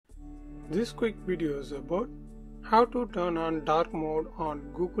This quick video is about how to turn on dark mode on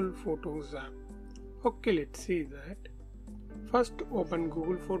Google Photos app. Okay, let's see that. First, open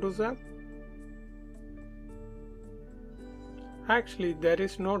Google Photos app. Actually, there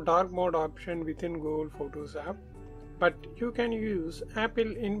is no dark mode option within Google Photos app, but you can use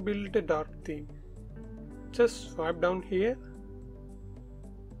Apple inbuilt dark theme. Just swipe down here,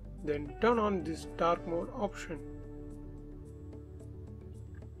 then turn on this dark mode option.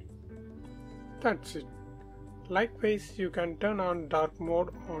 That's it. Likewise, you can turn on dark mode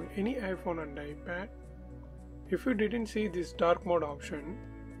on any iPhone and iPad. If you didn't see this dark mode option,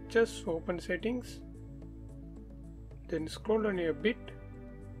 just open settings, then scroll down a bit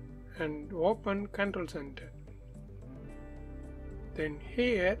and open Control Center. Then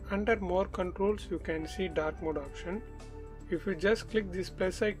here under more controls you can see dark mode option. If you just click this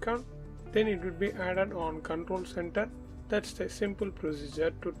plus icon, then it will be added on Control Center. That's the simple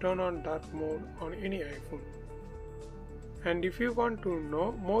procedure to turn on dark mode on any iPhone. And if you want to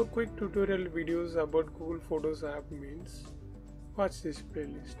know more quick tutorial videos about Google Photos app means watch this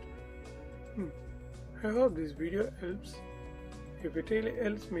playlist. I hope this video helps. If it really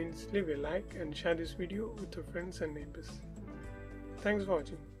helps means leave a like and share this video with your friends and neighbors. Thanks for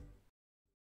watching.